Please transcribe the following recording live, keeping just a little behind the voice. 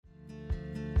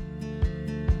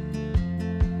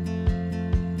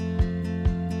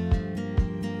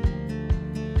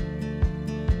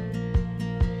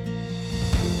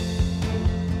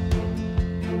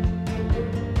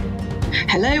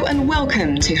Hello and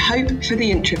welcome to Hope for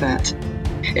the Introvert.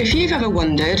 If you've ever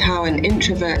wondered how an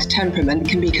introvert temperament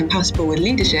can be compatible with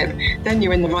leadership, then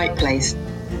you're in the right place.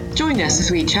 Join us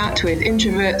as we chat with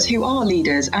introverts who are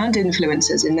leaders and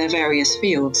influencers in their various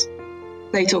fields.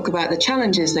 They talk about the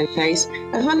challenges they face,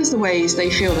 as well as the ways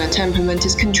they feel their temperament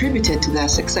has contributed to their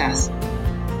success.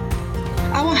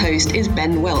 Our host is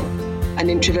Ben Welp, an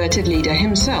introverted leader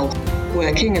himself,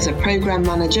 working as a program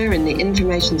manager in the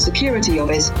Information Security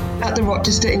Office at the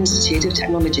Rochester Institute of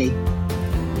Technology.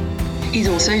 He's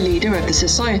also leader of the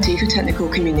Society for Technical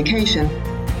Communication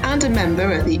and a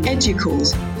member of the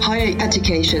EDUCAULS Higher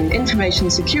Education Information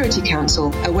Security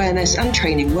Council Awareness and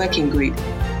Training Working Group.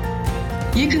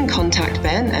 You can contact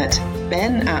Ben at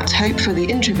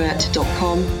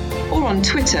ben@hopefortheintrovert.com or on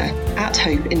Twitter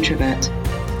 @HopeIntrovert.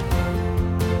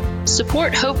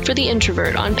 Support Hope for the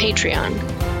Introvert on Patreon.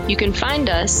 You can find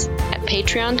us at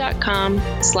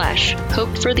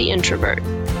patreon.com/hopefortheintrovert.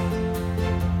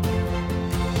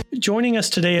 Joining us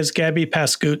today is Gabby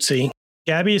Pascuzzi.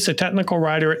 Gabby is a technical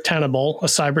writer at Tenable, a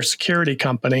cybersecurity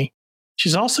company.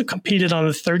 She's also competed on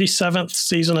the 37th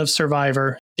season of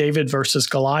Survivor, David vs.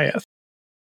 Goliath.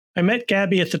 I met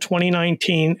Gabby at the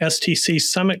 2019 STC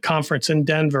Summit Conference in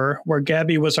Denver, where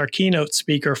Gabby was our keynote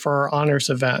speaker for our honors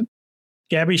event.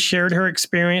 Gabby shared her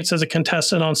experience as a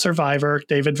contestant on Survivor,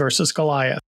 David vs.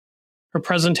 Goliath. Her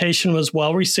presentation was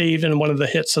well received and one of the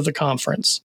hits of the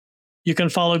conference. You can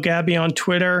follow Gabby on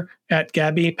Twitter at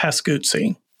Gabby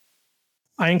Pascuzzi.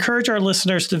 I encourage our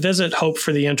listeners to visit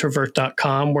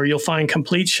hopefortheintrovert.com, where you'll find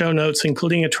complete show notes,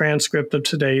 including a transcript of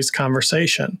today's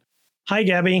conversation. Hi,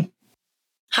 Gabby.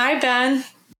 Hi, Ben.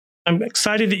 I'm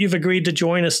excited that you've agreed to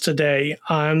join us today.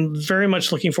 I'm very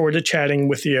much looking forward to chatting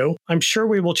with you. I'm sure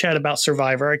we will chat about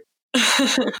Survivor,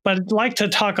 but I'd like to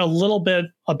talk a little bit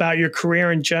about your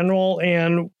career in general,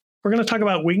 and we're going to talk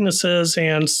about weaknesses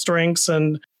and strengths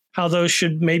and how those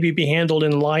should maybe be handled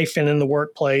in life and in the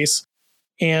workplace.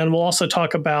 And we'll also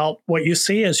talk about what you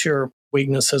see as your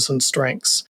weaknesses and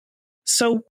strengths.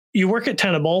 So you work at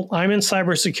Tenable. I'm in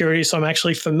cybersecurity, so I'm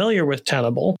actually familiar with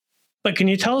Tenable. But can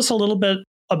you tell us a little bit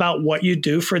about what you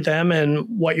do for them and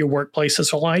what your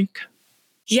workplaces are like?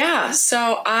 Yeah,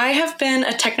 so I have been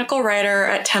a technical writer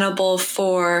at Tenable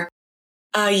for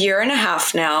a year and a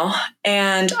half now,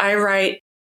 and I write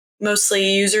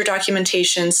mostly user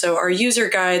documentation, so our user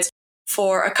guides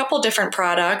for a couple different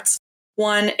products.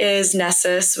 One is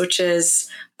Nessus, which is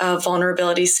a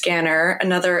vulnerability scanner.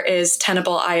 Another is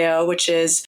Tenable.io, which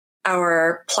is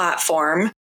our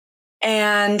platform.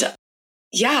 And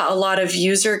yeah, a lot of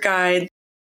user guide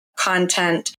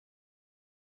content,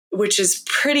 which is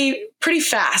pretty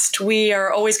fast. We are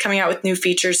always coming out with new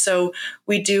features. So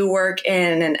we do work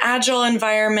in an agile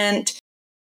environment.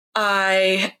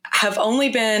 I have only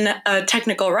been a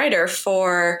technical writer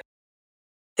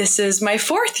this is my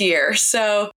 4th year.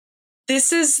 So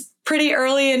this is pretty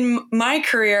early in my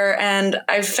career. And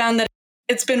I've found that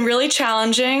it's been really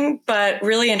challenging, but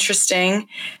really interesting.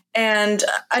 And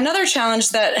another challenge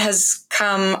that has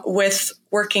come with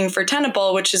working for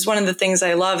Tenable, which is one of the things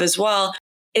I love as well,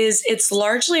 is it's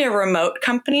largely a remote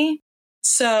company.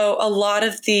 So a lot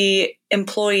of the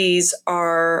employees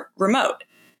are remote.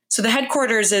 So the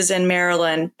headquarters is in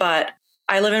Maryland, but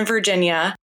I live in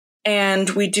Virginia, and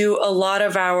we do a lot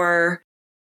of our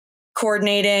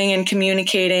coordinating and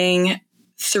communicating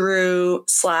through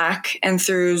Slack and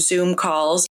through Zoom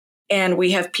calls. And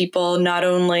we have people not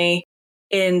only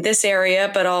in this area,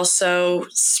 but also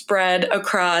spread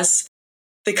across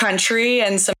the country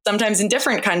and sometimes in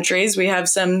different countries. We have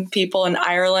some people in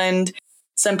Ireland,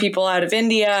 some people out of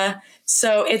India.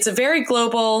 So it's a very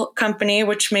global company,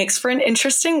 which makes for an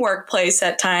interesting workplace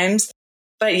at times.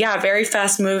 But yeah, very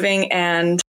fast moving,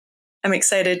 and I'm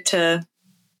excited to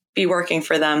be working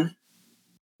for them.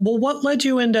 Well, what led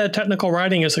you into technical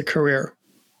writing as a career?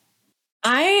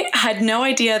 I had no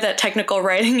idea that technical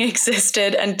writing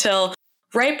existed until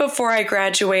right before I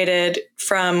graduated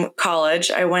from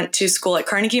college. I went to school at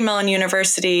Carnegie Mellon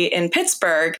University in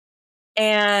Pittsburgh,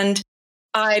 and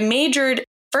I majored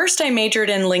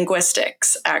in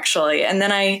linguistics, actually. And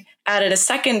then I added a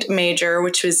second major,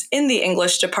 which was in the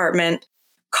English department,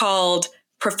 called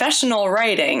professional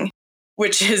writing,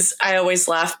 which is, I always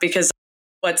laugh because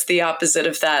what's the opposite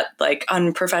of that? Like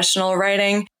unprofessional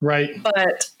writing. Right.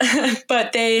 But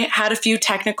they had a few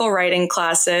technical writing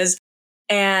classes.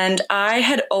 And I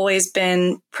had always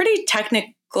been pretty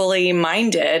technically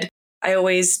minded. I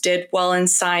always did well in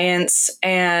science,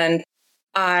 and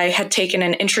I had taken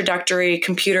an introductory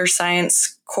computer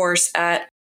science course at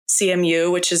CMU,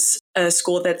 which is a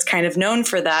school that's kind of known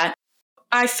for that.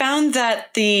 I found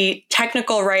that the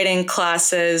technical writing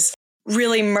classes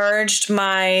really merged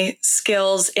my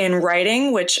skills in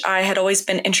writing, which I had always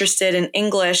been interested in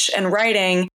English and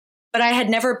writing, but I had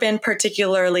never been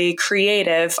particularly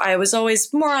creative. I was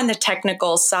always more on the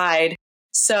technical side.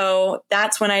 So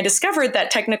that's when I discovered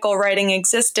that technical writing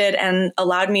existed and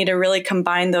allowed me to really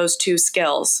combine those two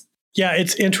skills. Yeah,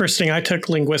 it's interesting. I took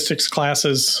linguistics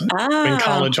classes in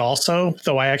college also,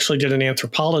 though I actually did an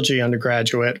anthropology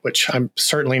undergraduate, which I'm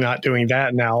certainly not doing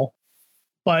that now.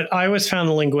 But I always found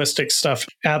the linguistics stuff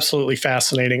absolutely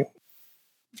fascinating.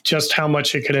 Just how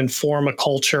much it could inform a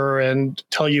culture and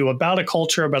tell you about a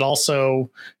culture, but also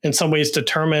in some ways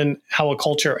determine how a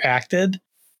culture acted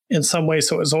in some ways.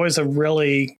 So it was always a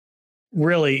really,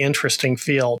 really interesting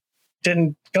field.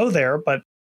 Didn't go there, but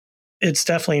it's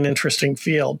definitely an interesting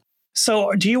field.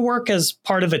 So do you work as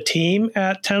part of a team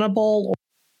at Tenable?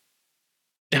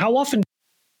 How often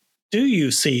do you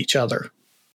see each other?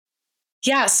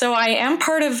 Yeah, so I am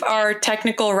part of our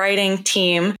technical writing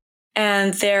team,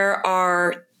 and there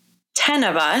are 10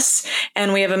 of us,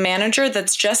 and we have a manager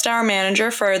that's just our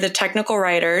manager for the technical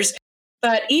writers,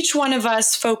 but each one of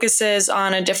us focuses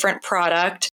on a different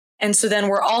product. And so then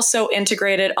we're also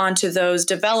integrated onto those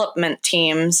development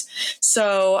teams.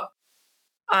 So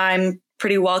I'm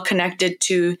pretty well connected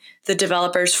to the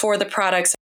developers for the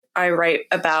products I write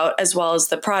about, as well as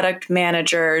the product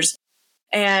managers.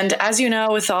 And as you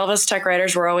know, with all of us tech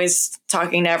writers, we're always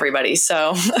talking to everybody.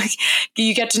 So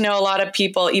you get to know a lot of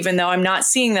people, even though I'm not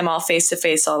seeing them all face to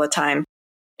face all the time.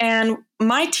 And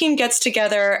my team gets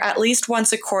together at least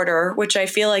once a quarter, which I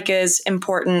feel like is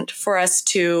important for us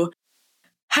to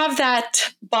have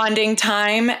that bonding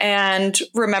time and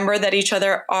remember that each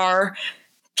other are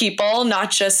people,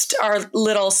 not just our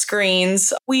little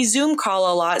screens. We Zoom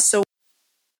call a lot, so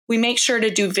we make sure to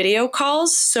do video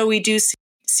calls. So we do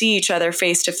see each other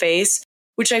face to face,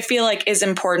 which I feel like is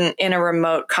important in a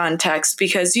remote context,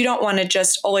 because you don't want to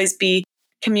just always be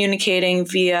communicating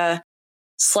via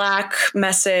Slack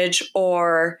message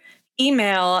or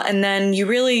email, and then you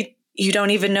don't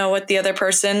even know what the other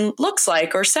person looks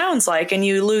like or sounds like, and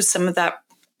you lose some of that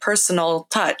personal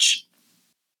touch.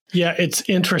 Yeah, it's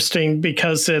interesting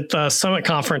because at the Summit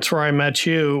Conference where I met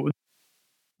you,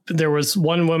 there was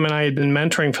one woman I had been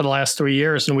mentoring for the last 3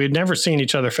 years, and we had never seen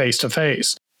each other face to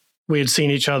face. We had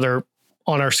seen each other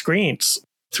on our screens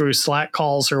through Slack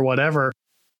calls or whatever.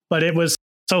 But it was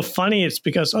so funny. It's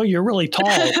because, oh, you're really tall,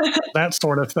 that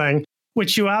sort of thing,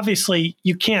 which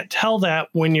you can't tell that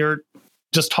when you're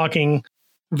just talking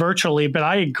virtually. But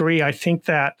I agree. I think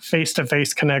that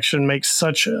face-to-face connection makes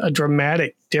such a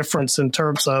dramatic difference in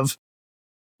terms of,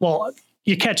 well,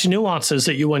 you catch nuances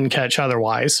that you wouldn't catch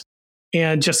otherwise,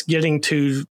 and just getting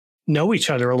to know each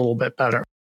other a little bit better.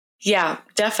 Yeah,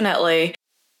 definitely.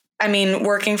 I mean,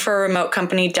 working for a remote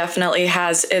company definitely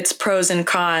has its pros and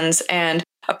cons. And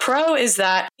a pro is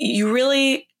that you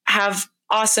really have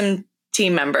awesome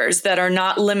team members that are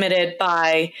not limited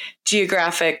by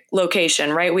geographic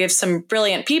location, right? We have some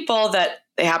brilliant people that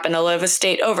they happen to live a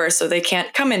state over, so they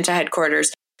can't come into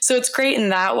headquarters. So it's great in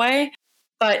that way.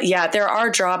 But yeah, there are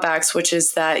drawbacks, which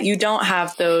is that you don't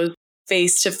have those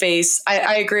face-to-face.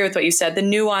 I agree with what you said, the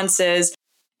nuances.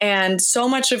 And so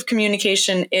much of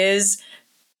communication is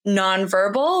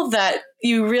nonverbal that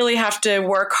you really have to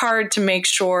work hard to make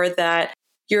sure that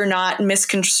you're not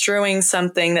misconstruing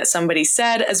something that somebody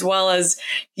said, as well as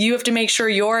you have to make sure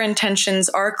your intentions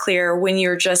are clear when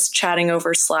you're just chatting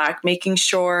over Slack, making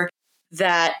sure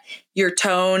that your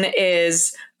tone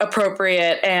is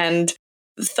appropriate and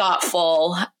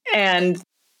thoughtful. And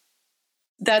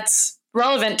that's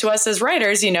relevant to us as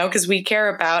writers, because we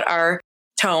care about our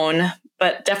tone,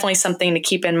 but definitely something to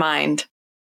keep in mind.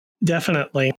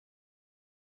 Definitely.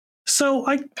 So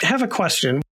I have a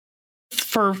question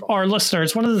for our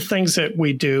listeners. One of the things that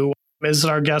we do is that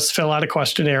our guests fill out a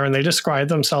questionnaire and they describe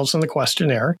themselves in the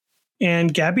questionnaire.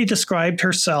 And Gabby described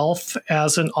herself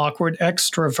as an awkward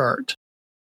extrovert,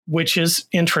 which is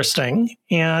interesting.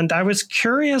 And I was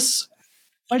curious,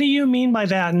 what do you mean by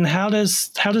that? And how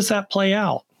does that play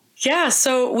out? Yeah.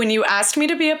 So when you asked me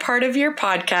to be a part of your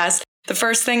podcast, the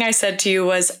first thing I said to you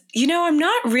was, I'm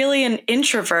not really an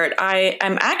introvert.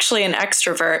 I'm actually an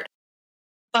extrovert,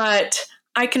 but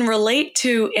I can relate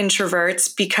to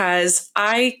introverts because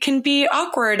I can be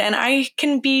awkward and I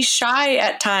can be shy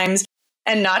at times.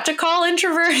 And not to call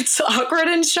introverts awkward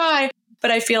and shy, but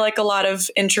I feel like a lot of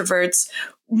introverts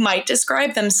might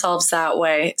describe themselves that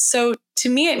way. So to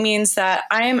me, it means that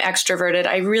I am extroverted.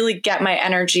 I really get my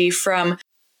energy from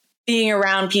being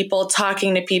around people,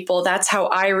 talking to people. That's how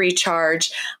I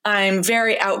recharge. I'm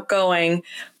very outgoing,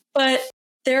 but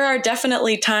there are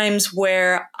definitely times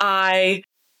where I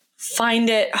find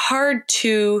it hard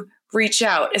to reach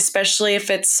out, especially if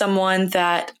it's someone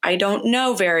that I don't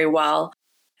know very well.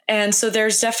 And so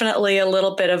there's definitely a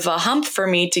little bit of a hump for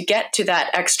me to get to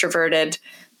that extroverted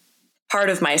part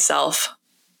of myself.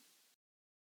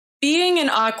 Being an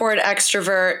awkward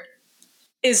extrovert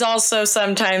is also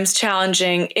sometimes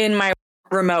challenging in my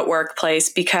remote workplace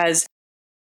because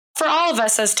for all of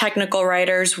us as technical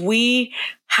writers, we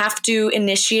have to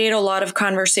initiate a lot of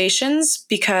conversations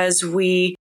because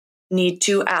we need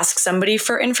to ask somebody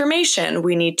for information.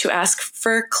 We need to ask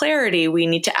for clarity. We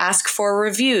need to ask for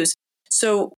reviews.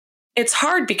 So it's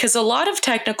hard because a lot of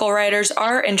technical writers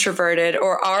are introverted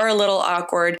or are a little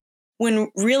awkward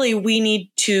when really we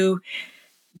need to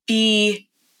be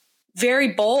very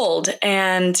bold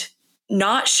and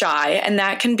not shy. And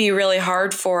that can be really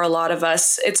hard for a lot of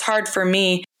us. It's hard for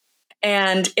me.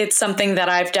 And it's something that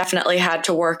I've definitely had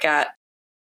to work at.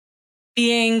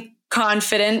 Being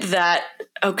confident that,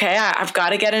 okay, I've got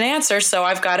to get an answer, so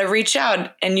I've got to reach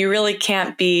out. And you really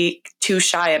can't be too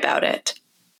shy about it.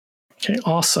 Okay,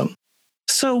 awesome.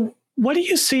 So what do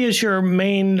you see as your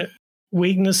main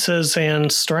weaknesses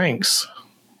and strengths?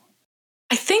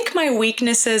 I think my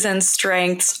weaknesses and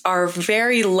strengths are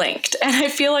very linked. And I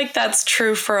feel like that's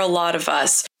true for a lot of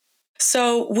us.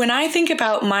 So when I think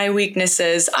about my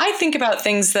weaknesses, I think about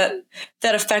things that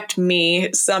affect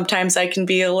me. Sometimes I can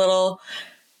be a little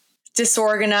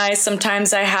disorganized.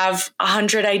 Sometimes I have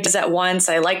 100 ideas at once.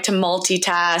 I like to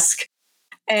multitask,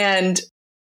 and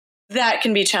that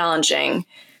can be challenging.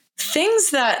 Things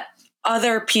that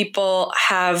other people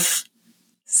have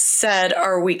said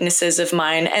are weaknesses of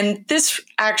mine, and this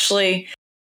actually,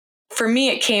 for me,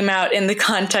 it came out in the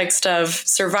context of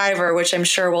Survivor, which I'm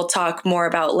sure we'll talk more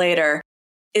about later,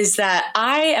 is that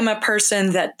I am a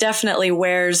person that definitely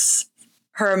wears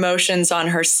her emotions on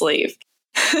her sleeve.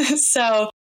 So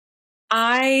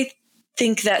I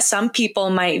think that some people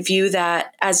might view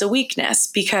that as a weakness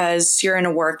because you're in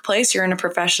a workplace, you're in a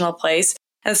professional place.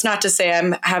 And it's not to say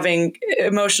I'm having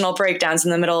emotional breakdowns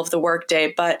in the middle of the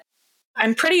workday, but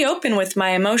I'm pretty open with my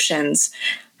emotions.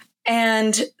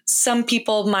 And some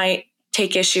people might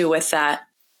take issue with that.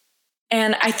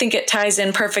 And I think it ties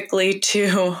in perfectly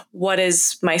to what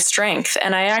is my strength.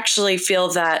 And I actually feel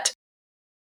that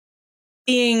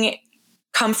being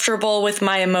comfortable with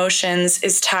my emotions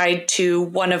is tied to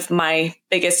one of my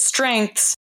biggest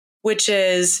strengths, which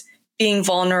is being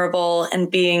vulnerable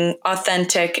and being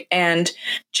authentic and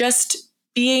just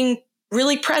being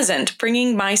really present,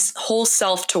 bringing my whole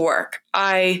self to work.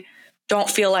 I don't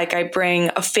feel like I bring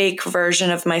a fake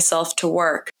version of myself to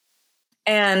work.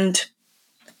 And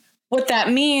what that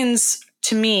means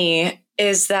to me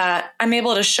is that I'm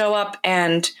able to show up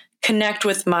and connect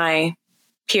with my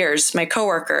peers, my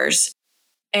coworkers,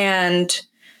 and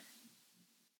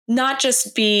not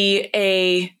just be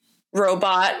a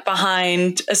robot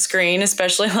behind a screen,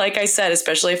 especially, like I said,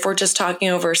 especially if we're just talking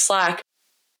over Slack,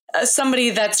 somebody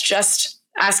that's just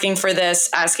asking for this,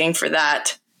 asking for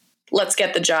that. Let's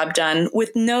get the job done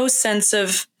with no sense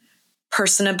of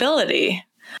personability.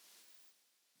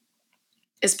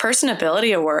 Is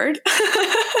personability a word?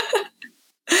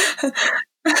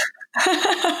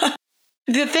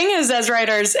 The thing is, as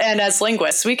writers and as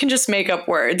linguists, we can just make up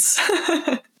words.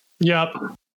 Yep.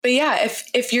 But yeah,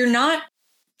 if you're not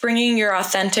bringing your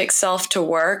authentic self to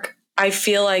work, I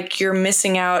feel like you're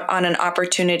missing out on an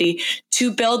opportunity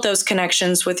to build those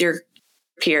connections with your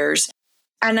peers.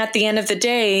 And at the end of the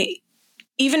day,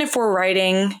 even if we're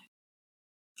writing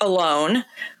alone,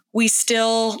 we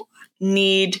still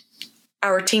need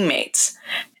our teammates.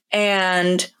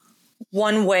 And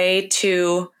one way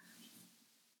to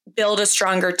build a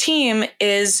stronger team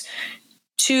is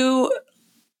to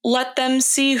let them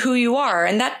see who you are.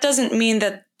 And that doesn't mean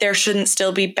that there shouldn't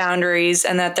still be boundaries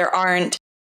and that there aren't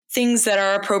things that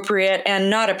are appropriate and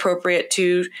not appropriate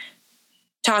to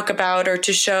talk about or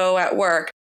to show at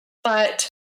work. But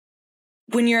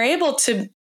when you're able to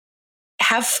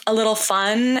have a little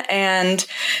fun and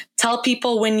tell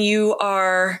people when you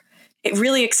are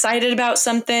really excited about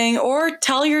something, or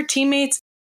tell your teammates,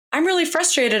 I'm really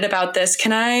frustrated about this.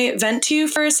 Can I vent to you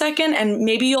for a second? And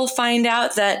maybe you'll find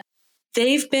out that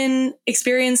they've been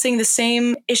experiencing the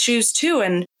same issues too.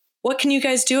 And what can you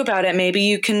guys do about it? Maybe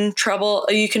you can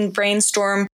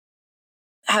brainstorm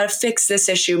how to fix this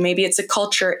issue. Maybe it's a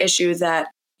culture issue that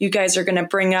you guys are going to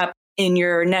bring up in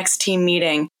your next team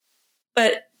meeting.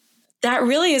 But that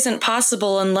really isn't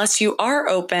possible unless you are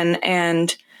open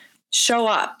and show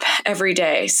up every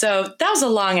day. So that was a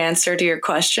long answer to your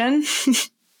question.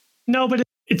 No, but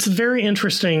it's a very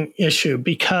interesting issue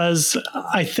because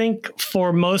I think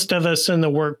for most of us in the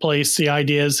workplace, the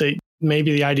idea is that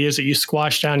you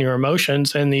squash down your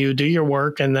emotions and you do your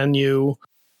work and then you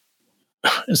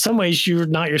in some ways, you're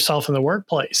not yourself in the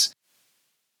workplace.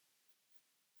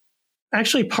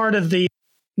 Actually, part of the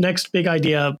Next Big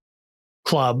Idea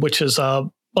Club, which is a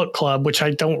book club, which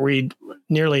I don't read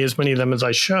nearly as many of them as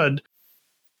I should.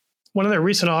 One of their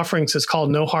recent offerings is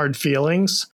called No Hard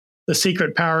Feelings, The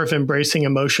Secret Power of Embracing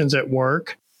Emotions at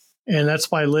Work. And that's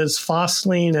by Liz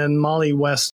Fosslien and Molly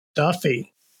West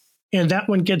Duffy. And that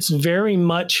one gets very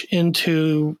much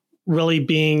into really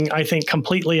being, I think,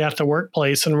 completely at the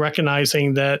workplace and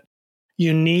recognizing that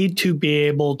you need to be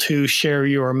able to share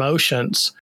your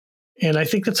emotions. And I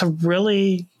think that's a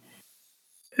really,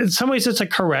 in some ways, it's a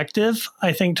corrective,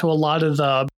 I think, to a lot of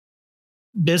the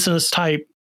business type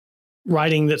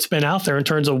writing that's been out there in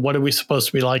terms of what are we supposed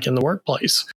to be like in the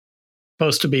workplace.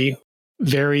 Supposed to be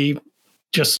very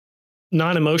just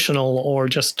non-emotional or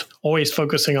just always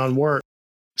focusing on work.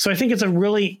 So I think it's a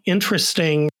really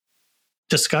interesting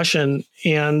discussion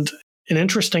and an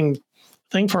interesting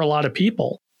thing for a lot of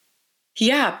people.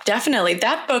 Yeah, definitely.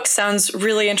 That book sounds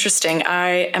really interesting.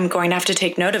 I am going to have to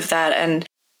take note of that and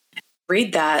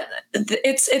read that.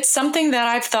 It's something that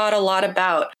I've thought a lot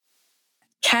about.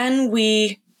 Can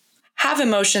we have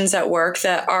emotions at work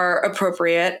that are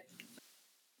appropriate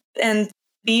and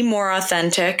be more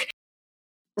authentic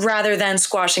rather than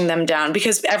squashing them down?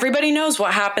 Because everybody knows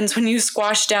what happens when you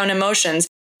squash down emotions.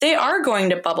 They are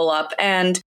going to bubble up.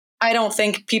 And I don't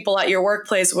think people at your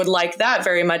workplace would like that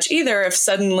very much either if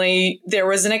suddenly there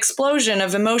was an explosion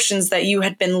of emotions that you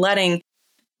had been letting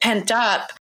pent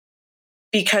up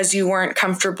because you weren't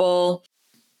comfortable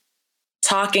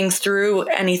talking through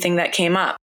anything that came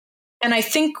up. And I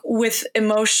think with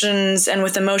emotions and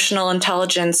with emotional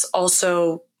intelligence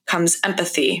also comes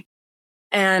empathy.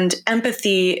 And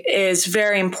empathy is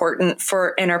very important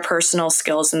for interpersonal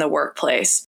skills in the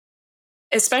workplace.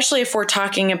 Especially if we're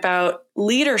talking about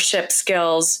leadership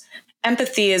skills,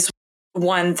 empathy is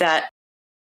one that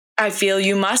I feel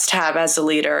you must have as a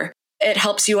leader. It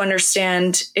helps you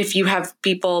understand if you have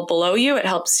people below you. It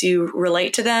helps you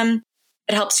relate to them.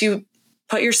 It helps you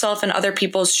put yourself in other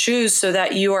people's shoes so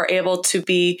that you are able to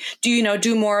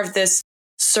do more of this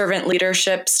servant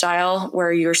leadership style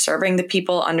where you're serving the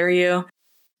people under you.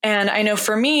 And I know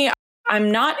for me,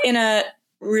 I'm not in a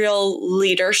real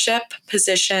leadership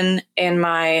position in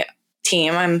my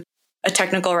team. I'm a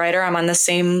technical writer. I'm on the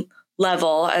same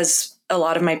level as a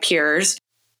lot of my peers.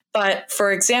 But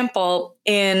for example,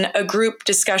 in a group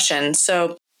discussion,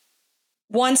 so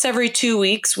once every 2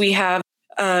 weeks, we have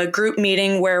a group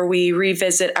meeting where we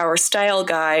revisit our style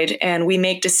guide and we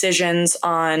make decisions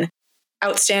on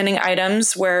outstanding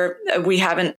items where we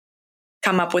haven't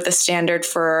come up with a standard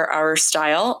for our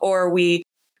style, or we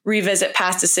revisit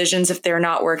past decisions if they're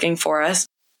not working for us.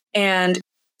 And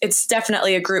it's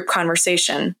definitely a group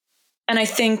conversation. And I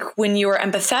think when you are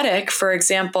empathetic, for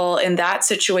example, in that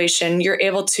situation, you're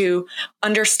able to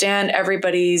understand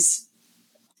everybody's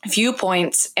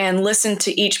viewpoints and listen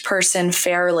to each person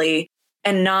fairly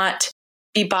and not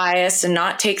be biased and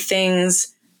not take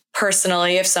things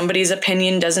personally if somebody's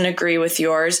opinion doesn't agree with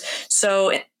yours.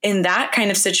 So in that kind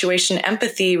of situation,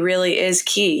 empathy really is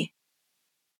key.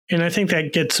 And I think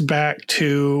that gets back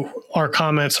to our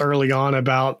comments early on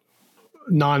about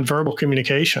nonverbal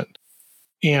communication.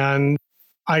 And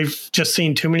I've just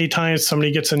seen too many times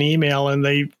somebody gets an email and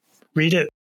they read it.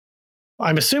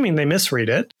 I'm assuming they misread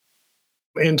it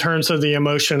in terms of the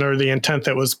emotion or the intent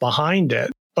that was behind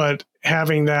it. But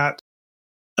having that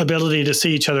ability to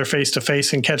see each other face to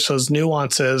face and catch those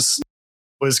nuances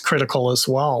was critical as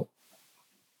well.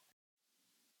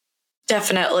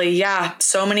 Definitely. Yeah.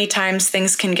 So many times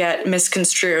things can get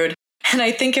misconstrued. And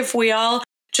I think if we all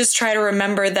just try to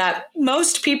remember that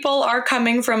most people are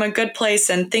coming from a good place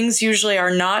and things usually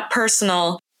are not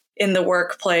personal in the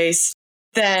workplace,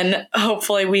 then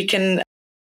hopefully we can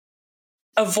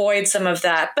avoid some of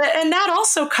that. And that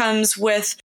also comes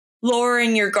with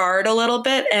lowering your guard a little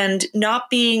bit and not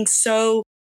being so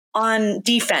on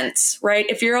defense, right?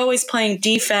 If you're always playing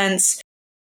defense,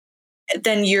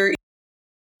 then you're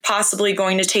possibly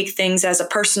going to take things as a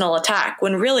personal attack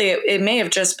when really it may have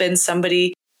just been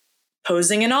somebody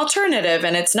posing an alternative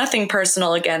and it's nothing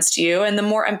personal against you. And the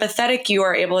more empathetic you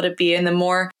are able to be and the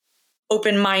more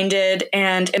open-minded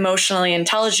and emotionally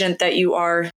intelligent that you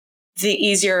are, the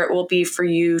easier it will be for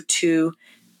you to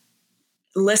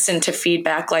listen to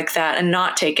feedback like that and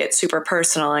not take it super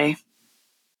personally.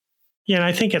 Yeah, and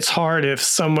I think it's hard if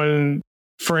someone,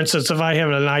 for instance, if I have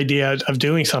an idea of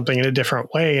doing something in a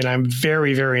different way and I'm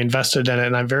very, very invested in it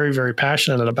and I'm very, very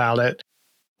passionate about it,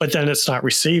 but then it's not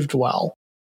received well.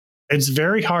 It's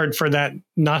very hard for that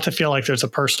not to feel like there's a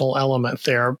personal element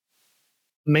there,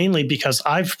 mainly because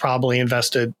I've probably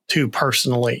invested too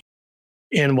personally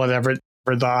in whatever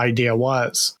the idea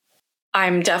was.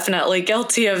 I'm definitely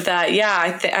guilty of that.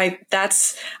 Yeah,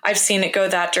 I've seen it go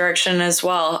that direction as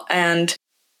well. And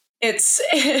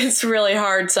it's really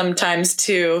hard sometimes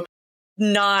to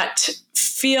not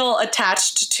feel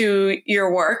attached to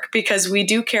your work because we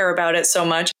do care about it so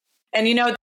much. And,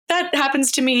 that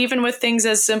happens to me even with things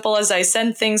as simple as I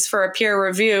send things for a peer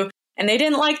review and they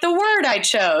didn't like the word I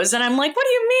chose. And I'm like, what do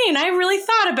you mean? I really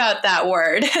thought about that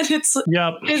word. And it's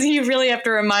because you really have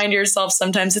to remind yourself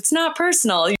sometimes it's not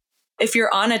personal. If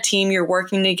you're on a team, you're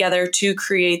working together to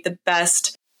create the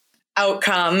best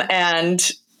outcome. And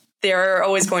there are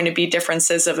always going to be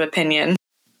differences of opinion.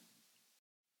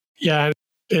 Yeah,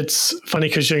 it's funny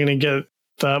because you're going to get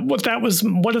what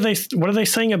are they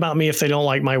saying about me if they don't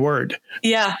like my word?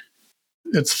 Yeah.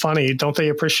 It's funny. Don't they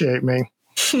appreciate me?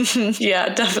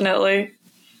 Yeah, definitely.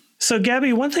 So,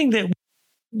 Gabby, one thing that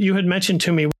you had mentioned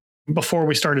to me before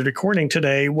we started recording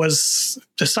today was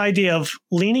this idea of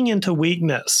leaning into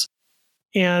weakness.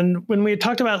 And when we had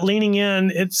talked about leaning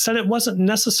in, it said it wasn't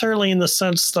necessarily in the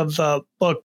sense of the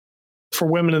book for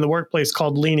women in the workplace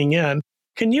called Leaning In.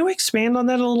 Can you expand on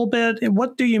that a little bit?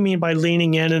 What do you mean by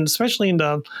leaning in, and especially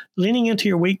into leaning into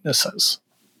your weaknesses?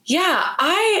 Yeah,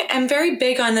 I am very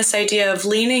big on this idea of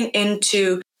leaning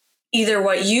into either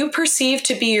what you perceive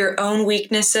to be your own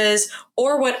weaknesses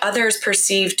or what others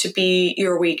perceive to be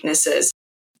your weaknesses.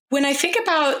 When I think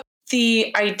about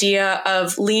the idea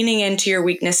of leaning into your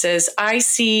weaknesses, I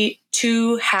see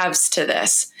two halves to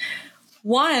this.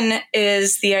 One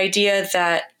is the idea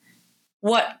that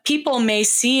what people may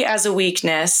see as a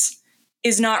weakness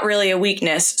is not really a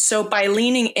weakness. So by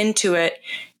leaning into it,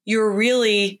 you're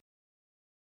really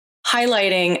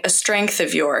highlighting a strength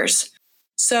of yours.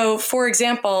 So, for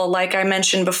example, like I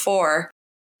mentioned before,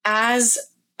 as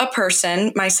a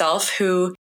person, myself,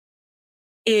 who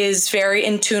is very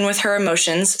in tune with her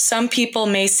emotions, some people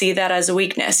may see that as a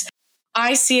weakness.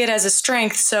 I see it as a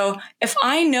strength. So if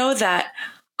I know that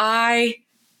I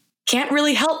can't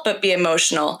really help but be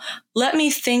emotional, let me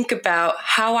think about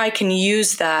how I can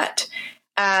use that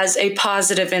as a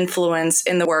positive influence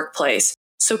in the workplace.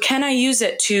 So can I use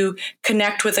it to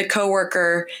connect with a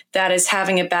coworker that is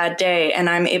having a bad day and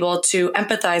I'm able to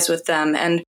empathize with them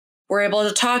and we're able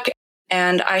to talk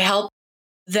and I help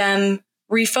them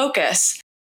refocus?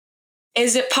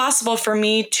 Is it possible for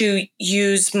me to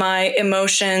use my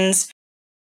emotions,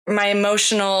 my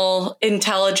emotional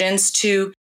intelligence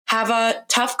to have a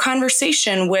tough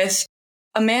conversation with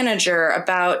a manager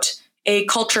about a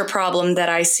culture problem that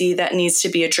I see that needs to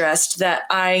be addressed that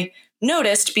I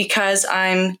noticed because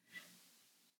I'm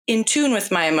in tune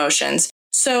with my emotions?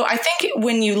 So I think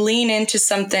when you lean into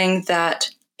something that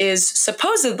is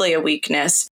supposedly a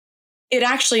weakness, it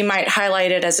actually might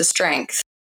highlight it as a strength.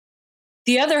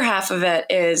 The other half of it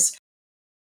is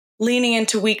leaning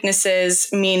into weaknesses,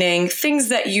 meaning things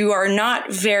that you are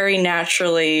not very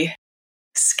naturally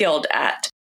skilled at.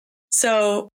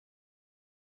 So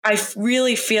I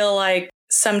really feel like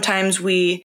sometimes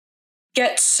we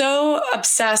get so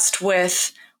obsessed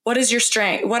with what is your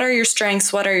strength? What are your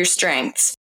strengths? What are your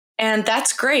strengths? And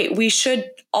that's great. We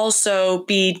should also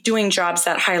be doing jobs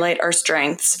that highlight our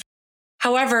strengths.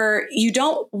 However, you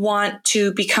don't want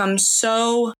to become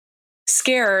so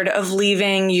scared of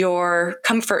leaving your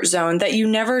comfort zone that you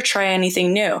never try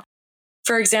anything new.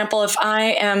 For example, if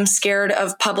I am scared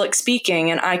of public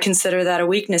speaking and I consider that a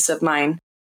weakness of mine,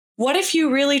 what if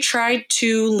you really tried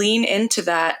to lean into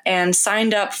that and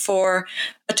signed up for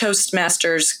a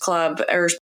Toastmasters club or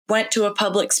went to a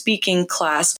public speaking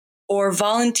class or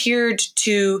volunteered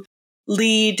to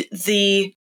lead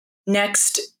the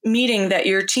next meeting that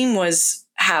your team was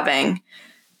having?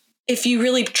 If you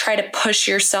really try to push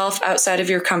yourself outside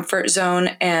of your comfort zone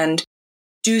and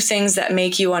do things that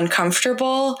make you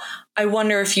uncomfortable, I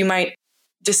wonder if you might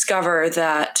discover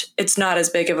that it's not as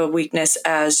big of a weakness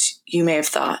as you may have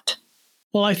thought.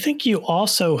 Well, I think you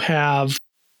also have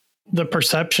the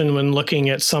perception when looking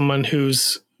at someone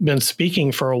who's been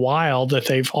speaking for a while that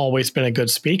they've always been a good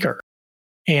speaker.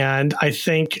 And I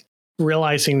think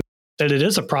realizing that it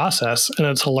is a process and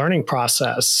it's a learning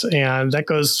process. And that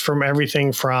goes from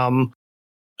everything from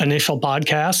initial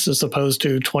podcasts as opposed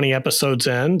to 20 episodes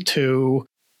in to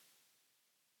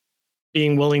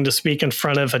being willing to speak in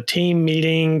front of a team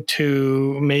meeting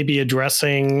to maybe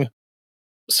addressing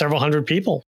several hundred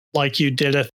people like you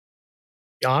did at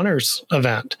the honors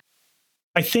event.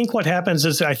 I think what happens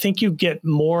is I think you get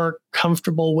more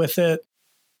comfortable with it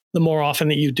the more often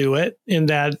that you do it in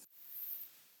that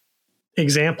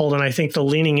example. And I think the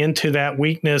leaning into that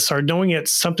weakness or knowing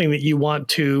it's something that you want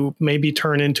to maybe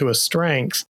turn into a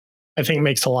strength, I think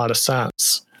makes a lot of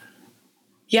sense.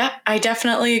 Yeah, I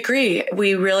definitely agree.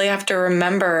 We really have to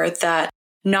remember that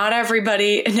not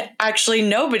everybody, actually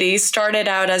nobody started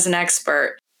out as an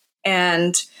expert.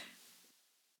 And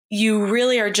you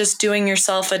really are just doing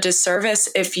yourself a disservice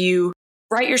if you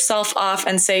write yourself off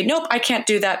and say, nope, I can't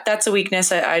do that. That's a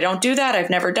weakness. I don't do that. I've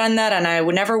never done that. And I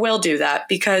never will do that,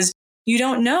 because you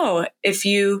don't know if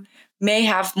you may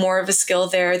have more of a skill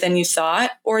there than you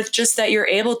thought, or just that you're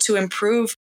able to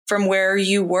improve from where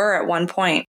you were at one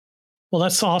point. Well,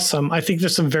 that's awesome. I think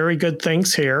there's some very good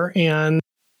things here. And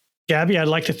Gabby, I'd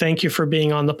like to thank you for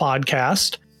being on the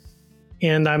podcast.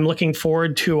 And I'm looking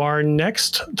forward to our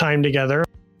next time together.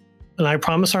 And I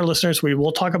promise our listeners we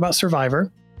will talk about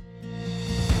Survivor.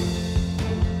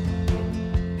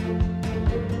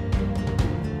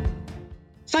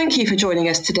 Thank you for joining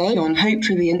us today on Hope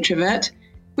for the Introvert.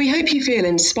 We hope you feel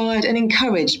inspired and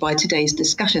encouraged by today's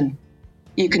discussion.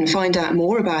 You can find out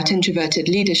more about introverted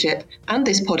leadership and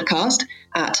this podcast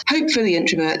at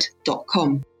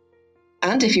hopefortheintrovert.com.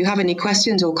 And if you have any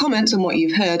questions or comments on what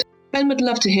you've heard, Ben would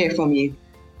love to hear from you.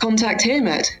 Contact him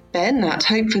at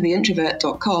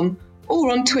ben@hopefortheintrovert.com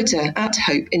or on Twitter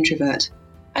 @hopeintrovert.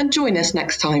 And join us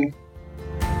next time.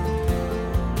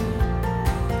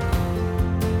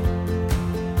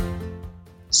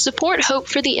 Support Hope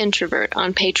for the Introvert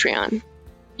on Patreon.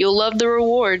 You'll love the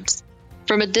rewards,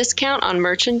 from a discount on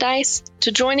merchandise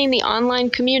to joining the online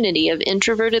community of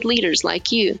introverted leaders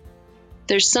like you.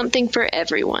 There's something for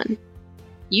everyone.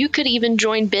 You could even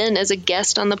join Ben as a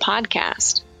guest on the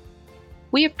podcast.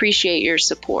 We appreciate your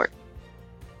support.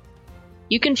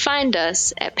 You can find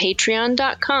us at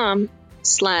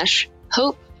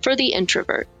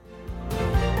patreon.com/hopefortheintrovert.